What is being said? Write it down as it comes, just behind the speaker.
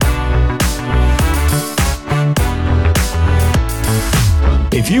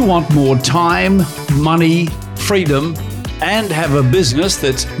If you want more time, money, freedom, and have a business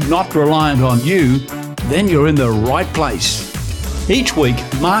that's not reliant on you, then you're in the right place. Each week,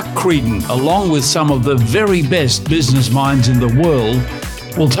 Mark Creedon, along with some of the very best business minds in the world,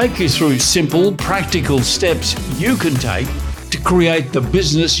 will take you through simple, practical steps you can take to create the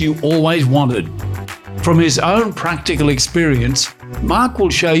business you always wanted. From his own practical experience, Mark will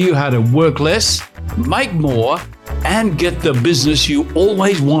show you how to work less, make more, and get the business you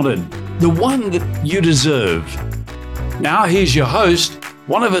always wanted, the one that you deserve. Now here's your host,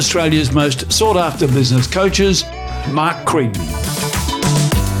 one of Australia's most sought-after business coaches, Mark Creedon.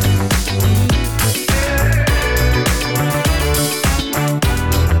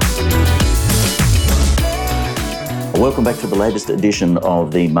 Welcome back to the latest edition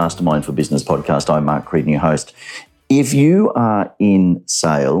of the Mastermind for Business podcast. I'm Mark Creedon, your host. If you are in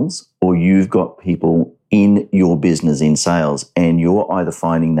sales or you've got people in your business in sales and you're either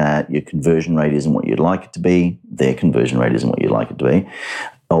finding that your conversion rate isn't what you'd like it to be, their conversion rate isn't what you'd like it to be,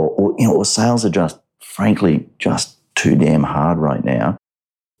 or sales are just, frankly, just too damn hard right now,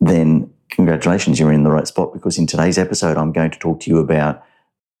 then congratulations, you're in the right spot, because in today's episode, I'm going to talk to you about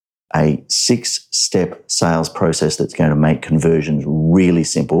a 6-step sales process that's going to make conversions really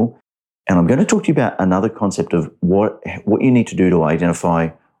simple. And I'm going to talk to you about another concept of what you need to do to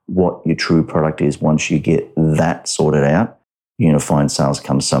identify what your true product is. Once you get that sorted out, you're going to find sales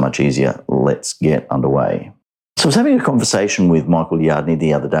comes so much easier. Let's get underway. So I was having a conversation with Michael Yardney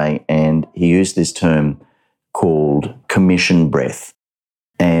the other day, and he used this term called commission breath.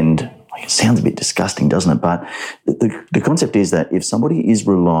 And it sounds a bit disgusting, doesn't it? But the concept is that if somebody is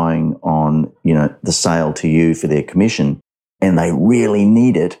relying on, the sale to you for their commission and they really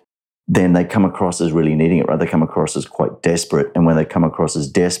need it, then they come across as really needing it, right? They come across as quite desperate. And when they come across as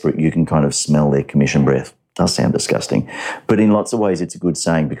desperate, you can kind of smell their commission breath. It does sound disgusting. But in lots of ways, it's a good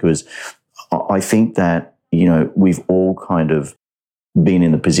saying, because I think that, we've all kind of been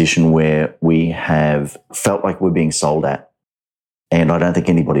in the position where we have felt like we're being sold at. And I don't think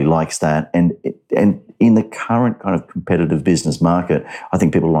anybody likes that. And in the current kind of competitive business market, I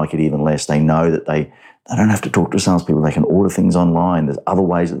think people like it even less. They know that they don't have to talk to salespeople. They can order things online. There's other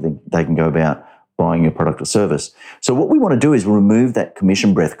ways that they can go about buying your product or service. So what we want to do is remove that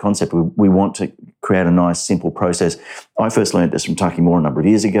commission breath concept. We want to create a nice, simple process. I first learned this from Taki Moore a number of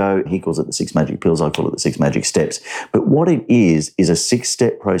years ago. He calls it the 6 magic pills. I call it the 6 magic steps. But what it is a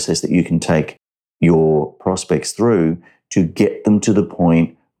 6-step process that you can take your prospects through to get them to the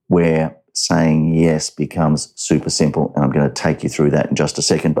point where saying yes becomes super simple. And I'm going to take you through that in just a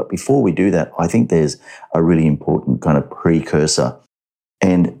second. But before we do that, I think there's a really important kind of precursor.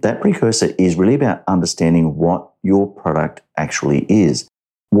 And that precursor is really about understanding what your product actually is,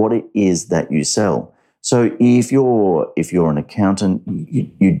 what it is that you sell. So if you're an accountant,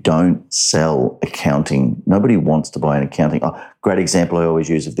 you don't sell accounting. Nobody wants to buy an accounting. Great example I always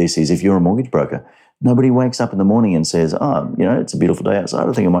use of this is if you're a mortgage broker. Nobody wakes up in the morning and says, it's a beautiful day outside.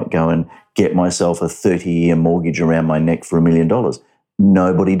 I think I might go and get myself a 30-year mortgage around my neck for $1 million.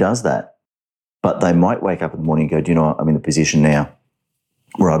 Nobody does that. But they might wake up in the morning and go, do you know what? I'm in a position now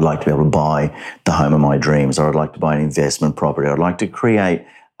where I'd like to be able to buy the home of my dreams, or I'd like to buy an investment property. I'd like to create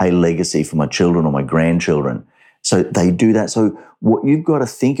a legacy for my children or my grandchildren. So they do that. So what you've got to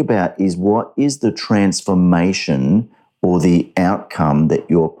think about is, what is the transformation or the outcome that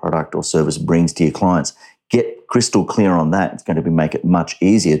your product or service brings to your clients? Get crystal clear on that. It's going to make it much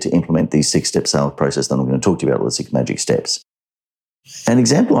easier to implement these 6-step sales process that I'm going to talk to you about, all the 6 magic steps. An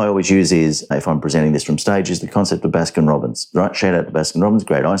example I always use is, if I'm presenting this from stage, is the concept of Baskin-Robbins, right? Shout out to Baskin-Robbins,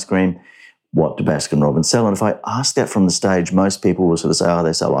 great ice cream. What do Baskin-Robbins sell? And if I ask that from the stage, most people will sort of say,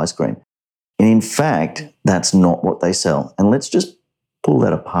 they sell ice cream. And in fact, that's not what they sell. And let's just pull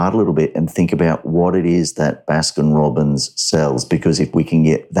that apart a little bit and think about what it is that Baskin-Robbins sells, because if we can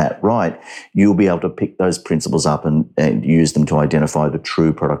get that right, you'll be able to pick those principles up and use them to identify the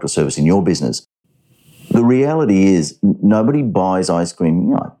true product or service in your business. The reality is, nobody buys ice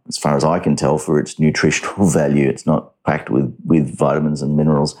cream, as far as I can tell, for its nutritional value. It's not packed with vitamins and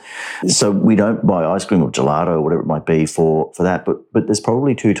minerals. So we don't buy ice cream or gelato or whatever it might be for that. But there's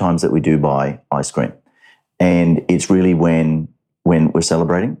probably 2 times that we do buy ice cream. And it's really when we're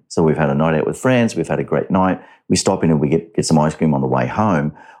celebrating. So we've had a night out with friends, we've had a great night, we stop in and we get some ice cream on the way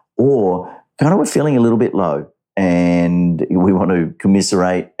home, or kind of we're feeling a little bit low and we want to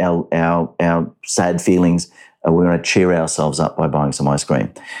commiserate our sad feelings, and we want to cheer ourselves up by buying some ice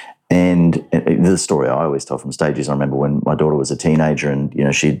cream. And the story I always tell from stages, I remember when my daughter was a teenager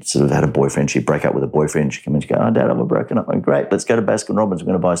and, she'd sort of had a boyfriend, she'd break up with a boyfriend, she'd come in and she'd go, "Oh, Dad, I've broken up." I'm like, "Great, let's go to Baskin Robbins, we're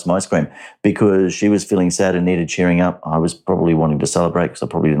going to buy some ice cream." Because she was feeling sad and needed cheering up. I was probably wanting to celebrate because I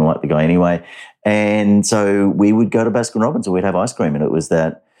probably didn't like the guy anyway. And so we would go to Baskin Robbins and we'd have ice cream, and it was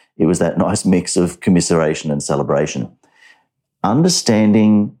that nice mix of commiseration and celebration.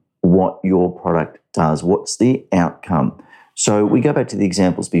 Understanding what your product does, what's the outcome. So we go back to the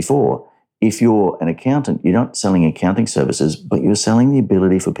examples before. If you're an accountant, you're not selling accounting services, but you're selling the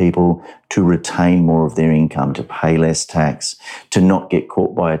ability for people to retain more of their income, to pay less tax, to not get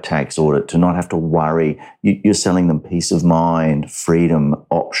caught by a tax audit, to not have to worry. You're selling them peace of mind, freedom,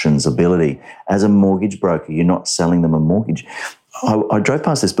 options, ability. As a mortgage broker, you're not selling them a mortgage. I drove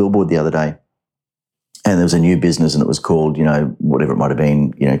past this billboard the other day, and there was a new business, and it was called, whatever it might have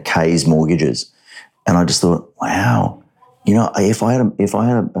been, K's Mortgages. And I just thought, wow. If I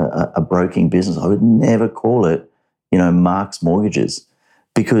had a broking business, I would never call it, Mark's Mortgages,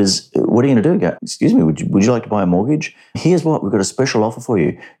 because what are you going to do? Go, "Excuse me, would you like to buy a mortgage? Here's what, we've got a special offer for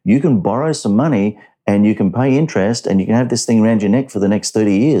you. You can borrow some money and you can pay interest and you can have this thing around your neck for the next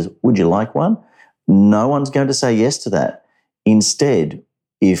 30 years. Would you like one?" No one's going to say yes to that. Instead,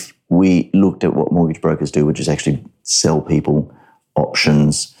 if we looked at what mortgage brokers do, which is actually sell people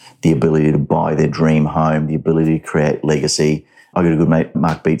options, the ability to buy their dream home, the ability to create legacy. I've got a good mate,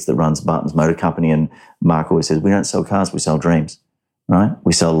 Mark Beats, that runs Barton's Motor Company, and Mark always says, "We don't sell cars, we sell dreams," right?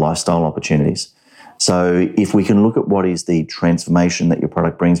 We sell lifestyle opportunities. So if we can look at what is the transformation that your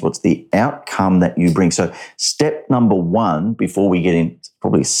product brings, what's the outcome that you bring. So step number one, before we get in,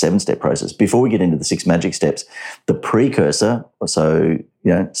 probably a 7-step process, before we get into the 6 magic steps, the precursor, so,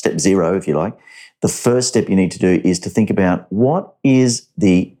 step 0, if you like, the first step you need to do is to think about what is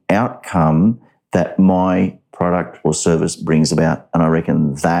the outcome that my product or service brings about. And I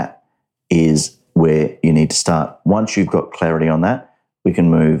reckon that is where you need to start. Once you've got clarity on that, we can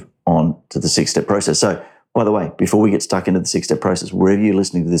move on to the 6-step process. So, by the way, before we get stuck into the 6-step process, wherever you're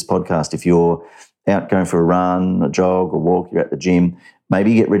listening to this podcast, if you're out going for a run, a jog, a walk, you're at the gym,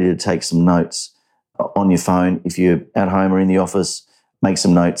 maybe get ready to take some notes on your phone. If you're at home or in the office, make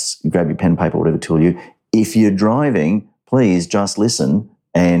some notes, grab your pen, paper, whatever tool you. If you're driving, please just listen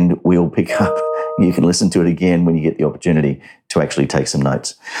and we'll pick up. You can listen to it again when you get the opportunity to actually take some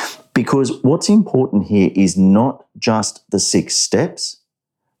notes. Because what's important here is not just the 6 steps,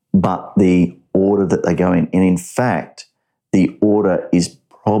 but the order that they go in. And in fact, the order is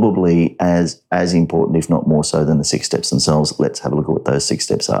probably as important, if not more so, than the 6 steps themselves. Let's have a look at what those 6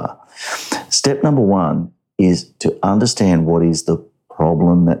 steps are. Step number 1 is to understand what is the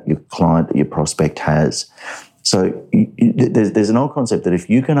problem that your client, that your prospect has. So there's an old concept that if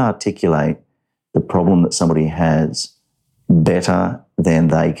you can articulate the problem that somebody has better than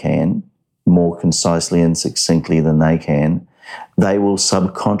they can, more concisely and succinctly than they can, they will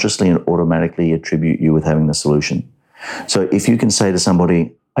subconsciously and automatically attribute you with having the solution. So if you can say to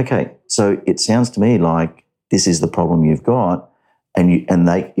somebody, "Okay, so it sounds to me like this is the problem you've got,"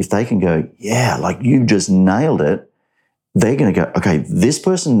 if they can go, "Yeah, like you've just nailed it," they're going to go, "Okay, this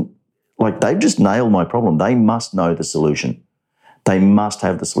person, like they've just nailed my problem. They must know the solution. They must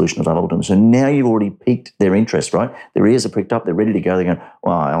have the solution available to them." So now you've already piqued their interest, right? Their ears are pricked up. They're ready to go. They're going,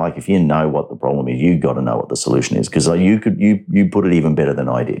 "Well, like if you know what the problem is, you've got to know what the solution is, because you put it even better than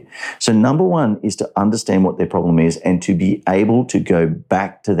I did." So number 1 is to understand what their problem is and to be able to go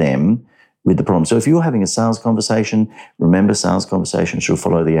back to them with the problem. So if you're having a sales conversation, remember sales conversations should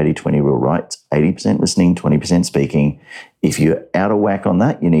follow the 80-20 rule, right? It's 80% listening, 20% speaking. If you're out of whack on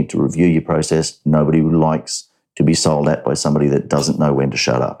that, you need to review your process. Nobody likes to be sold at by somebody that doesn't know when to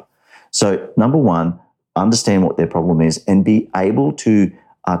shut up. So number 1, understand what their problem is and be able to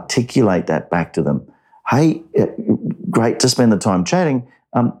articulate that back to them. "Hey, great to spend the time chatting.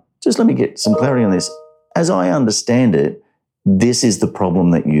 Just let me get some clarity on this. As I understand it, this is the problem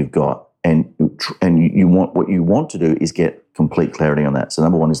that you've got. And what you want to do is get complete clarity on that." So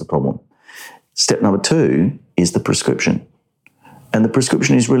number 1 is the problem. Step number 2 is the prescription. And the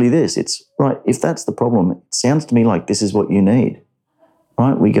prescription is really this. It's, right, if that's the problem, it sounds to me like this is what you need,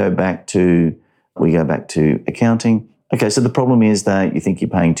 right? We go back to accounting. Okay, so the problem is that you think you're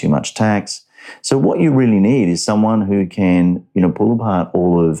paying too much tax. So what you really need is someone who can, pull apart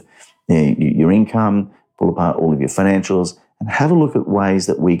all of your income, pull apart all of your financials, and have a look at ways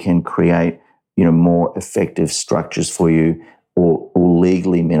that we can create, more effective structures for you or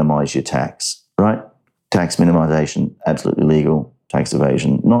legally minimize your tax, right? Tax minimization, absolutely legal. Tax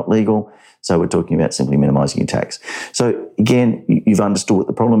evasion, not legal. So we're talking about simply minimizing your tax. So again, you've understood what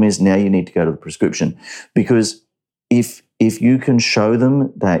the problem is. Now you need to go to the prescription, because if if you can show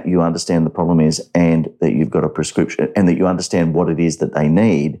them that you understand the problem is and that you've got a prescription and that you understand what it is that they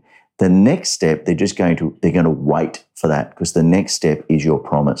need, the next step, they're going to wait for that, because the next step is your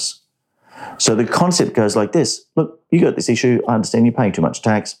promise. So the concept goes like this. Look, you got this issue. I understand you're paying too much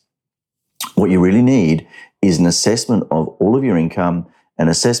tax. What you really need is an assessment of all of your income, an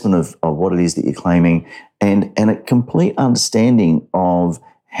assessment of what it is that you're claiming, and a complete understanding of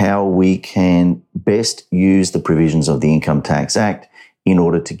how we can best use the provisions of the Income Tax Act in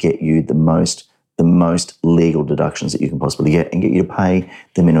order to get you the most legal deductions that you can possibly get and get you to pay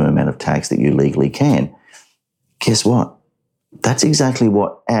the minimum amount of tax that you legally can. Guess what? That's exactly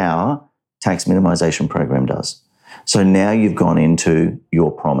what our tax minimisation program does. So now you've gone into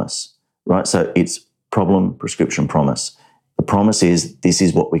your promise, right? So it's problem, prescription, promise. The promise is this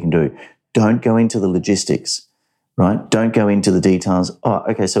is what we can do. Don't go into the logistics, right? Don't go into the details. Oh,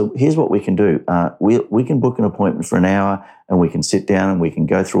 okay, so here's what we can do. We can book an appointment for an hour and we can sit down and we can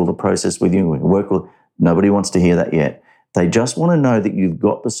go through all the process with you. We can work with. Nobody wants to hear that yet. They just want to know that you've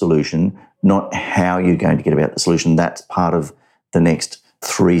got the solution, not how you're going to get about the solution. That's part of the next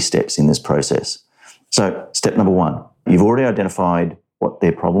 3 steps in this process. So step number 1, you've already identified what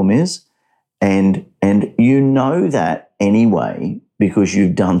their problem is, and you know that anyway because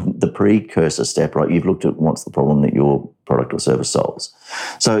you've done the precursor step, right? You've looked at what's the problem that your product or service solves.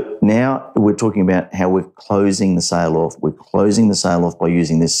 So now we're talking about how we're closing the sale off. We're closing the sale off by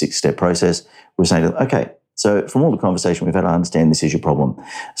using this 6-step process. We're saying, okay, so from all the conversation we've had, I understand this is your problem.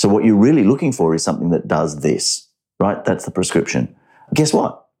 So what you're really looking for is something that does this, right? That's the prescription. Guess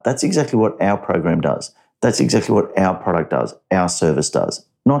what? That's exactly what our program does. That's exactly what our product does, our service does.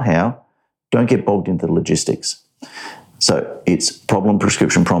 Not how. Don't get bogged into the logistics. So it's problem,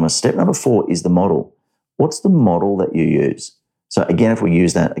 prescription, promise. Step number 4 is the model. What's the model that you use? So again, if we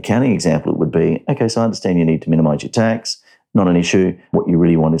use that accounting example, it would be, okay, so I understand you need to minimise your tax. Not an issue. What you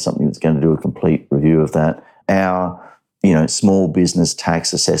really want is something that's going to do a complete review of that. Our, small business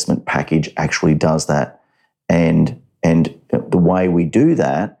tax assessment package actually does that. And the way we do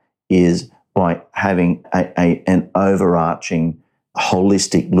that is by having an overarching,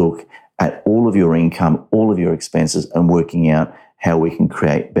 holistic look at all of your income, all of your expenses, and working out how we can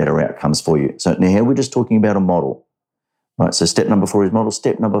create better outcomes for you. So now here we're just talking about a model, right? So step number 4 is model.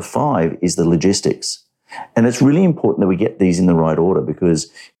 Step number 5 is the logistics. And it's really important that we get these in the right order,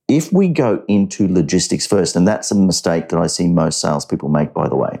 because if we go into logistics first, and that's a mistake that I see most salespeople make, by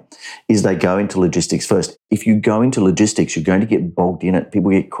the way, is they go into logistics first. If you go into logistics, you're going to get bogged in it. People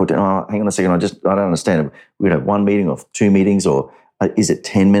get caught, oh, hang on a second, I don't understand. We're going to have 1 meeting or 2 meetings, or is it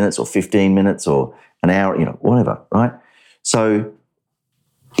 10 minutes or 15 minutes or an hour, whatever, right? So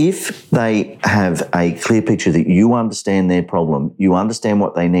if they have a clear picture that you understand their problem, you understand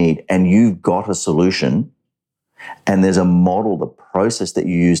what they need, and you've got a solution, and there's a model, the process that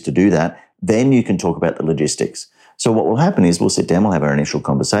you use to do that, then you can talk about the logistics. So what will happen is we'll sit down, we'll have our initial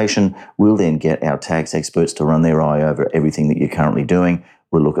conversation, we'll then get our tax experts to run their eye over everything that you're currently doing.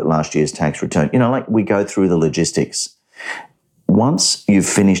 We'll look at last year's tax return. We go through the logistics. Once you've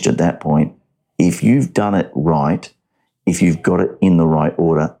finished at that point, if you've done it right, if you've got it in the right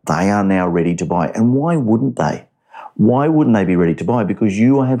order, they are now ready to buy. And why wouldn't they? Why wouldn't they be ready to buy? Because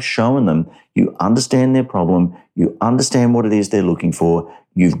you have shown them you understand their problem, you understand what it is they're looking for,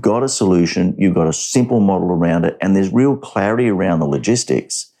 you've got a solution, you've got a simple model around it, and there's real clarity around the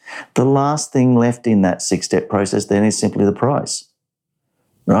logistics. The last thing left in that 6-step process then is simply the price,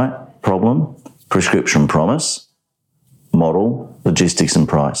 right? Problem, prescription, promise, model, logistics, and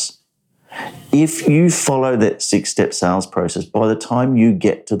price. If you follow that 6-step sales process, by the time you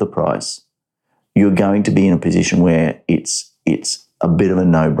get to the price, you're going to be in a position where it's a bit of a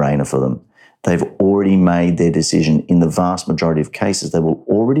no-brainer for them. They've already made their decision. In the vast majority of cases, they will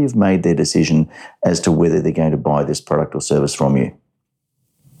already have made their decision as to whether they're going to buy this product or service from you.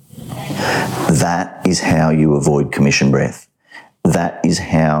 That is how you avoid commission breath. That is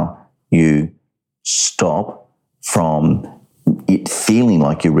how you stop from it feeling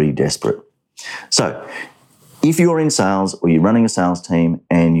like you're really desperate. So if you're in sales or you're running a sales team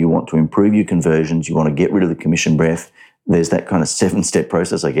and you want to improve your conversions, you want to get rid of the commission breath, there's that kind of 7-step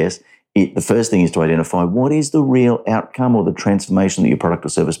process, I guess. The first thing is to identify what is the real outcome or the transformation that your product or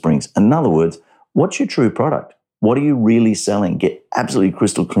service brings. In other words, what's your true product? What are you really selling? Get absolutely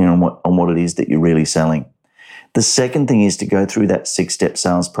crystal clear on what it is that you're really selling. The second thing is to go through that 6-step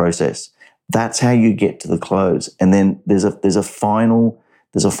sales process. That's how you get to the close. And then there's a final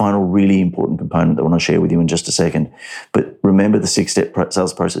really important component that I want to share with you in just a second. But remember, the 6-step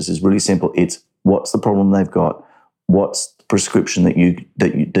sales process is really simple. It's what's the problem they've got, what's the prescription that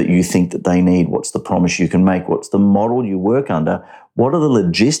you think that they need? What's the promise you can make? What's the model you work under? What are the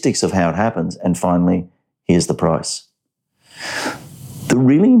logistics of how it happens? And finally, here's the price. The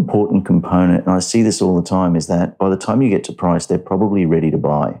really important component, and I see this all the time, is that by the time you get to price, they're probably ready to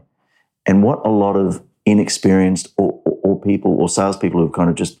buy. And what a lot of inexperienced or people or salespeople who've kind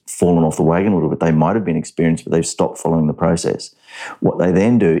of just fallen off the wagon a little bit, they might have been experienced, but they've stopped following the process. What they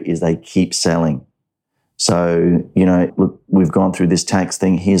then do is they keep selling. So, look, we've gone through this tax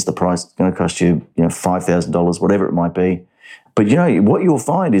thing. Here's the price. It's going to cost you, $5,000, whatever it might be. But, what you'll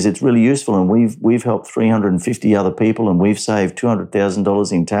find is it's really useful, and we've helped 350 other people, and we've saved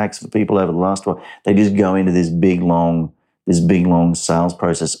 $200,000 in tax for people over the last while. They just go into this big, long sales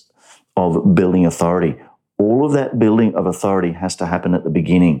process of building authority. All of that building of authority has to happen at the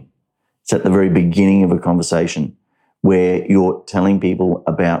beginning. It's at the very beginning of a conversation where you're telling people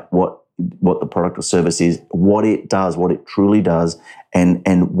about what the product or service is, what it does, what it truly does,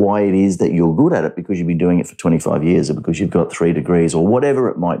 and why it is that you're good at it, because you've been doing it for 25 years or because you've got 3 degrees or whatever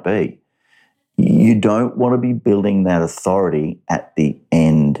it might be. You don't want to be building that authority at the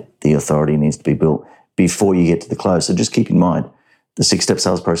end. The authority needs to be built before you get to the close. So just keep in mind, the 6-step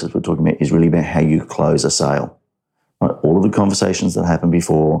sales process we're talking about is really about how you close a sale. Right? All of the conversations that happen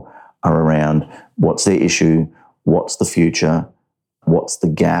before are around what's their issue, what's the future, what's the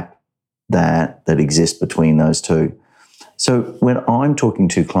gap that exists between those two. So when I'm talking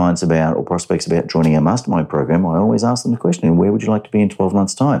to clients about or prospects about joining our mastermind program, I always ask them the question, where would you like to be in 12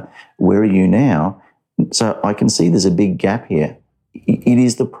 months' time? Where are you now? So I can see there's a big gap here. It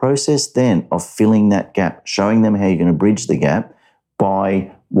is the process then of filling that gap, showing them how you're going to bridge the gap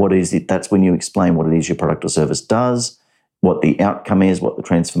by what is it. That's when you explain what it is your product or service does, what the outcome is, what the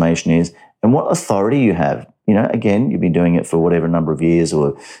transformation is, and what authority you have. Again, you've been doing it for whatever number of years,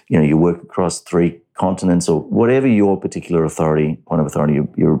 or, you work across 3 continents, or whatever your particular point of authority,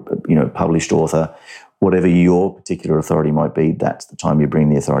 you're published author, whatever your particular authority might be, that's the time you bring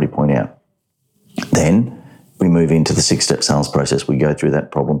the authority point out. Then we move into the 6-step sales process. We go through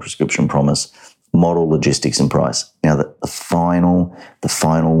that problem, prescription, promise, model, logistics, and price. Now, the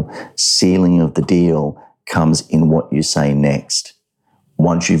final sealing of the deal comes in what you say next.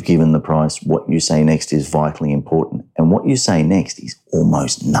 Once you've given the price, what you say next is vitally important. And what you say next is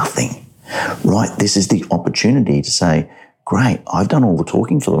almost nothing, right? This is the opportunity to say, great, I've done all the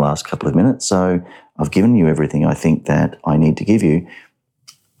talking for the last couple of minutes, so I've given you everything I think that I need to give you.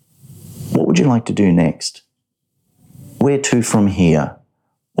 What would you like to do next? Where to from here?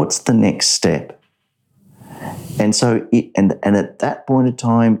 What's the next step? And so, and at that point in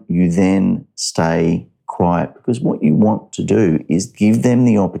time, you then stay quiet, because what you want to do is give them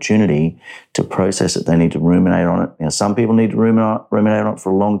the opportunity to process it. They need to ruminate on it. Now, some people need to ruminate on it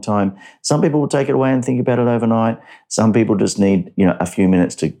for a long time. Some people will take it away and think about it overnight. Some people just need, a few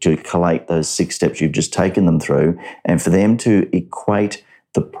minutes to collate those 6 steps you've just taken them through, and for them to equate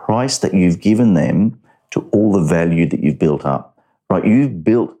the price that you've given them to all the value that you've built up. Right, you've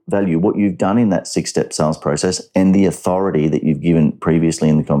built value. What you've done in that 6-step sales process and the authority that you've given previously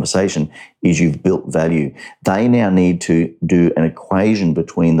in the conversation is you've built value. They now need to do an equation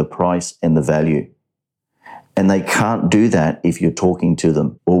between the price and the value. And they can't do that if you're talking to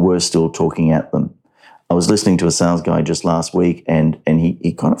them or we're still talking at them. I was listening to a sales guy just last week, and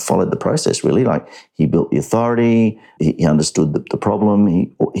he kind of followed the process, really. Like, he built the authority, he understood the problem,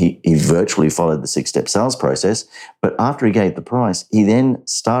 he virtually followed the 6-step sales process. But after he gave the price, he then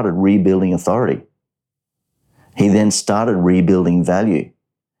started rebuilding authority. He then started rebuilding value.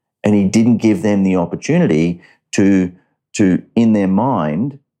 And he didn't give them the opportunity to in their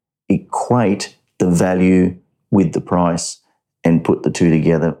mind, equate the value with the price and put the two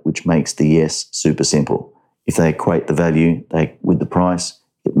together, which makes the yes super simple. If they equate the value with the price,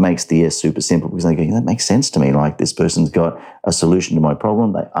 it makes the yes super simple, because they go, that makes sense to me. Like, this person's got a solution to my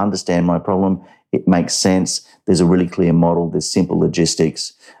problem. They understand my problem. It makes sense. There's a really clear model. There's simple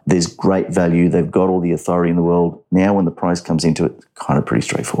logistics. There's great value. They've got all the authority in the world. Now, when the price comes into it, kind of pretty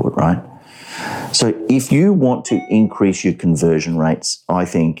straightforward, right? So if you want to increase your conversion rates, I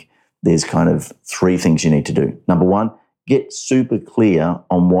think there's kind of 3 things you need to do. Number 1, get super clear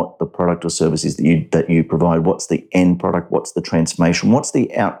on what the product or service is that you provide. What's the end product? What's the transformation? What's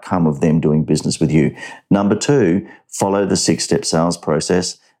the outcome of them doing business with you? Number 2, follow the 6-step sales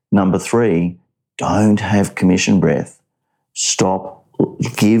process. Number 3, don't have commission breath. Stop.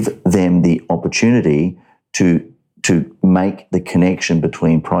 Give them the opportunity to make the connection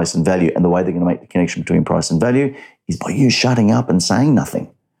between price and value. And the way they're going to make the connection between price and value is by you shutting up and saying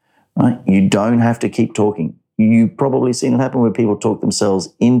nothing. Right? You don't have to keep talking. You've probably seen it happen where people talk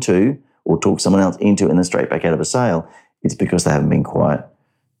themselves into or talk someone else into and then straight back out of a sale. it's because they haven't been quiet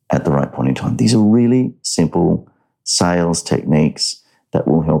at the right point in time. These are really simple sales techniques that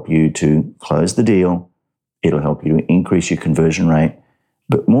will help you to close the deal. It'll help you to increase your conversion rate.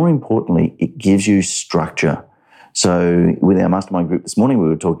 But more importantly, it gives you structure. So with our mastermind group this morning, we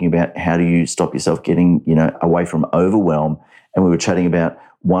were talking about how do you stop yourself getting, away from overwhelm. And we were chatting about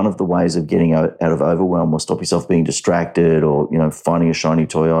one of the ways of getting out of overwhelm or stop yourself being distracted or, finding a shiny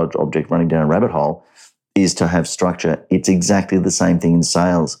toy object running down a rabbit hole is to have structure. It's exactly the same thing in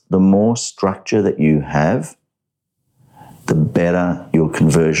sales. The more structure that you have, the better your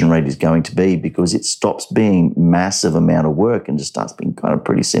conversion rate is going to be, because it stops being massive amount of work and just starts being kind of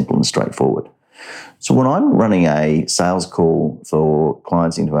pretty simple and straightforward. So when I'm running a sales call for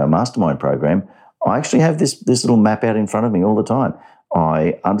clients into our mastermind program, I actually have this little map out in front of me all the time.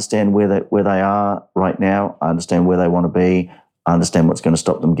 I understand where they are right now. I understand where they want to be. I understand what's going to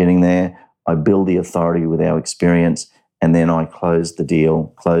stop them getting there. I build the authority with our experience, and then I close the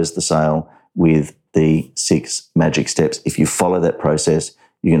deal, close the sale with the 6 magic steps. If you follow that process,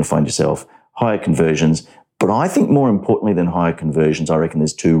 you're going to find yourself higher conversions. But I think more importantly than higher conversions, I reckon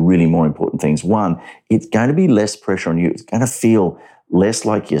there's 2 really more important things. One, it's going to be less pressure on you. It's going to feel less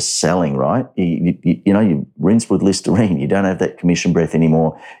like you're selling, right? You rinse with Listerine. You don't have that commission breath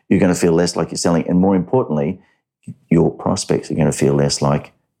anymore. You're going to feel less like you're selling. And more importantly, your prospects are going to feel less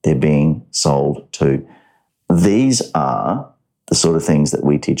like they're being sold to. These are the sort of things that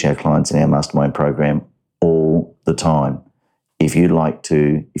we teach our clients in our mastermind program all the time. If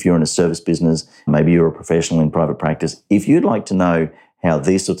you're in a service business, maybe you're a professional in private practice, if you'd like to know how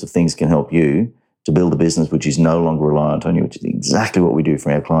these sorts of things can help you to build a business which is no longer reliant on you, which is exactly what we do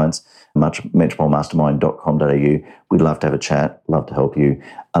for our clients, metropolmastermind.com.au. We'd love to have a chat, love to help you.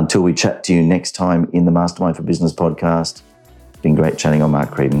 Until we chat to you next time in the Mastermind for Business podcast, it's been great chatting. I'm Mark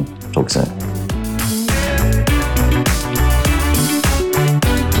Creedon. Talk soon.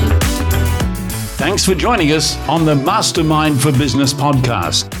 Thanks for joining us on the Mastermind for Business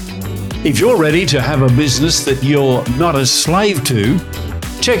podcast. If you're ready to have a business that you're not a slave to,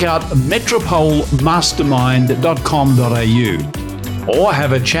 check out metropolmastermind.com.au or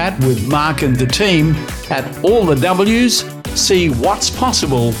have a chat with Mark and the team at all the W's, see what's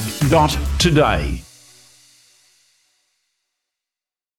possible.today.